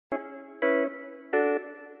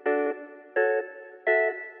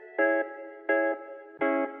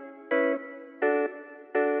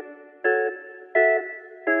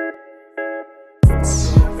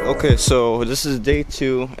Okay, so this is day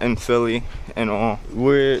 2 in Philly and all.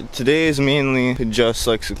 Today is mainly just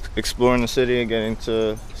like exploring the city, getting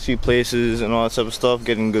to see places and all that type of stuff,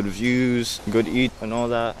 getting good views, good eat and all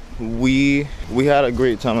that. We had a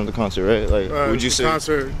great time at the concert, right? Like, would you say?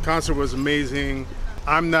 Concert was amazing.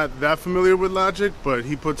 I'm not that familiar with Logic, but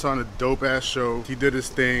he puts on a dope ass show. He did his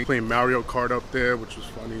thing, playing Mario Kart up there, which was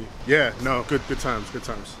funny. Yeah, no, good times.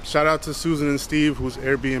 Shout out to Susan and Steve, whose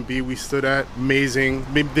Airbnb we stood at. Amazing.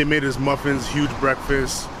 They made us muffins, huge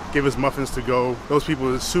breakfast, gave us muffins to go. Those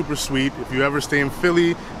people are super sweet. If you ever stay in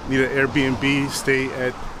Philly, need an Airbnb, stay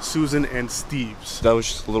at Susan and Steve's. That was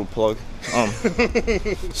just a little plug.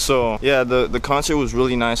 So yeah, the concert was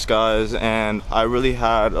really nice, guys, and I really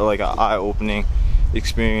had like an eye-opening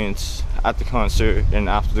experience at the concert and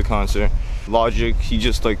after the concert. Logic, he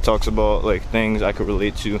just like talks about like things I could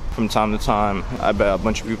relate to from time to time. I bet a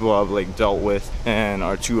bunch of people I've like dealt with and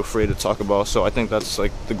are too afraid to talk about, so I think that's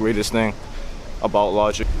like the greatest thing about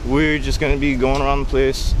Logic. We're just gonna be going around the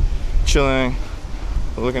place, chilling,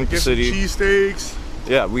 looking at the city. Cheesesteaks.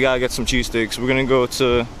 Yeah, we gotta get some cheesesteaks. We're gonna go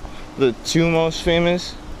to the 2 most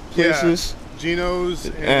famous places. Yeah, Gino's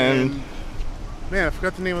and man, I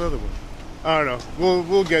forgot the name of the other one. I don't know.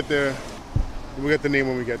 We'll get there. We'll get the name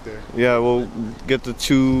when we get there. Yeah, we'll get the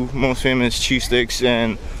 2 most famous cheesesteaks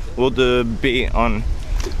and we'll debate on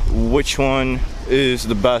which one is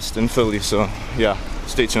the best in Philly. So yeah,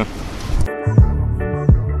 stay tuned.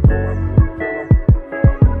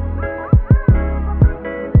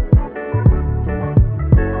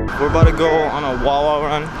 We're about to go on a Wawa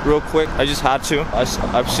run real quick. I just had to.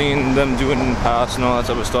 I've seen them do it in the past and all that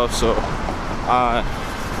type of stuff, so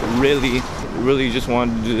really just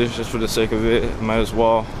wanted to do this just for the sake of it. Might as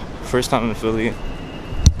well. First time in Philly.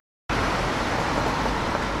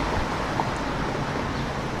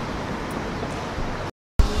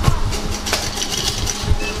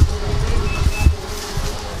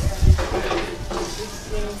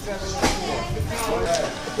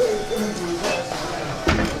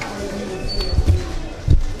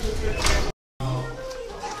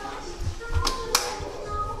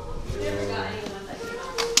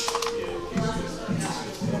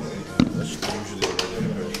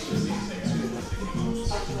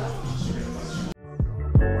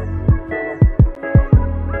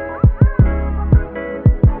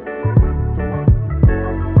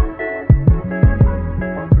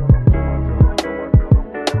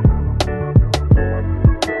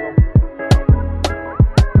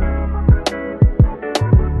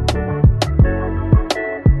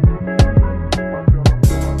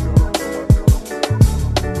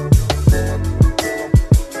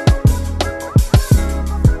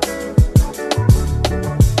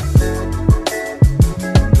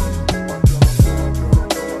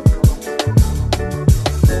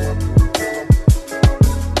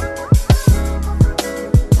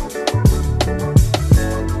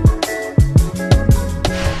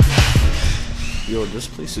 Yo, this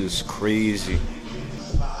place is crazy.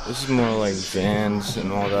 This is more like Vans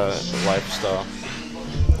and all that lifestyle.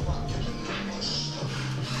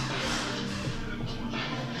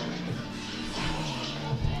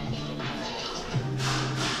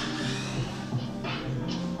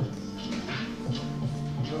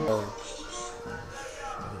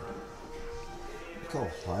 Look how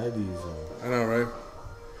high these are. I know, right?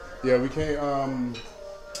 Yeah, we can't.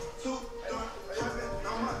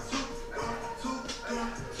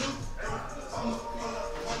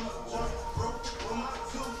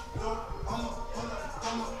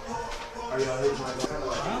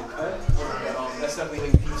 That's definitely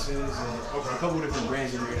like pieces and a couple different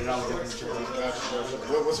brands in there that I would definitely check out.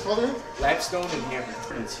 What's it called again? Lapstone and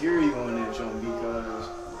Hammer. Material on that joint, because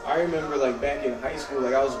I remember like back in high school,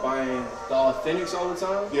 like I was buying the Authentics all the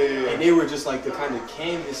time. Yeah. And they were just like the kind of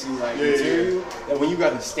canvasy like material that when you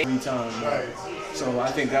got to stay every time. Right. So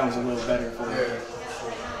I think that was a little better for me.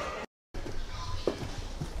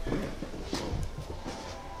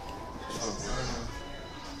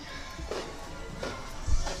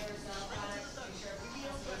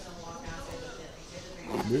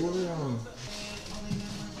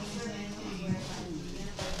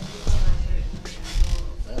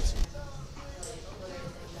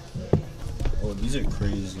 Oh, these are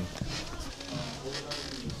crazy.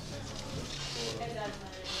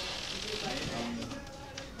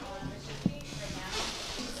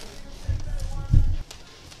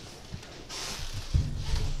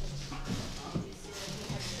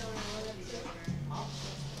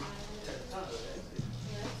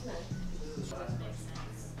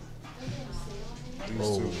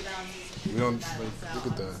 Oh, we don't like, look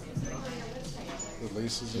at that. The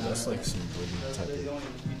laces. That's like some British type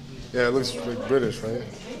of Yeah, it looks like British, right?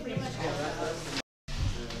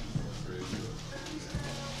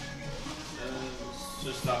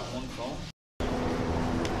 Just that one phone.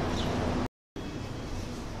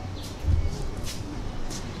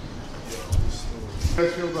 How do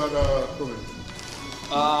you feel about filming?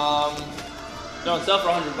 No, it's up for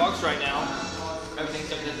 $100 right now.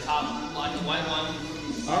 Everything's up to the top line, the white one.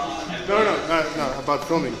 No, about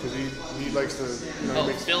filming, because he likes to, you know,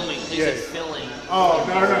 Oh, filming. He said filling. Oh,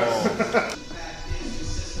 no.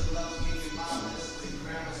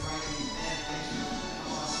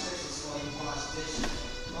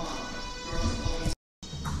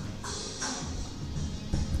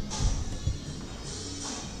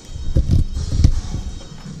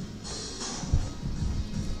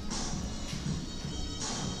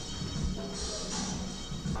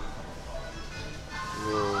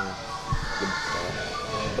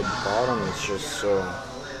 The bottom is just so.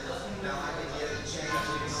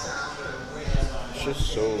 It's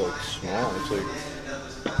just so like small. It's like.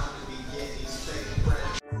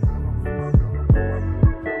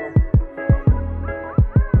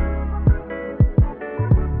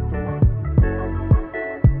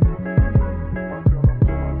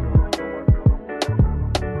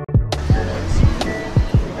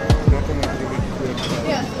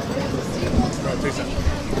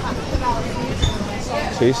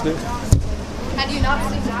 Taste it? How do you not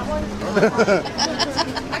see that one?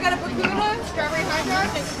 I got a Bakuna, strawberry hydro.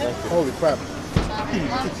 Holy crap.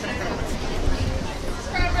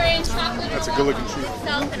 Strawberry and chocolate. That's a good looking treat.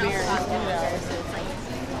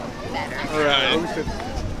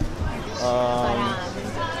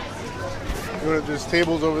 You want to, there's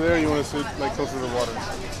tables over there, you want to sit like close to the water? I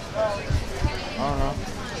don't know.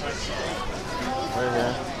 Right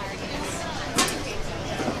here.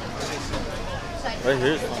 Right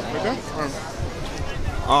here. Okay.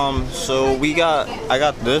 So I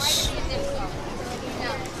got this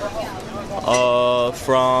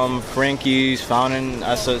from Frankie's Fountain.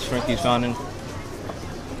 I said Frankie's Fountain.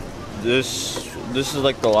 This is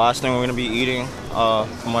like the last thing we're gonna be eating,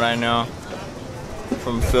 from what I know,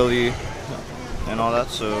 from Philly and all that.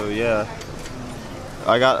 So yeah,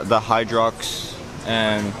 I got the Hydrox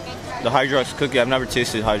and the Hydrox cookie. I've never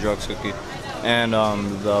tasted Hydrox cookie, and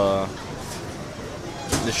the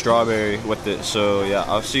strawberry with it. So yeah,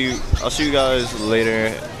 I'll see you guys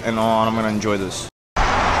later and on. I'm gonna enjoy this.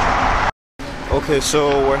 Okay,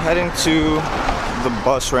 so we're heading to the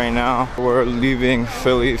bus right now. We're leaving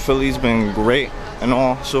Philly. Philly's been great and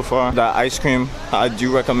all so far. That ice cream, I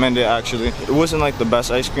do recommend it actually. It wasn't like the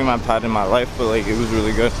best ice cream I've had in my life, but like it was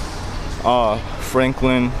really good.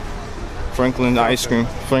 Franklin ice cream.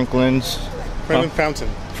 Franklin Fountain.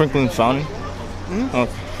 Franklin Fountain? Oh,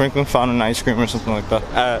 Franklin Fountain ice cream or something like that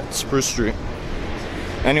at Spruce Street.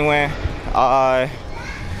 Anyway, I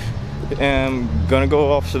am gonna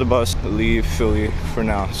go off to the bus, leave Philly for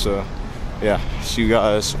now. So yeah, see you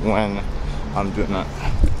guys when I'm doing that.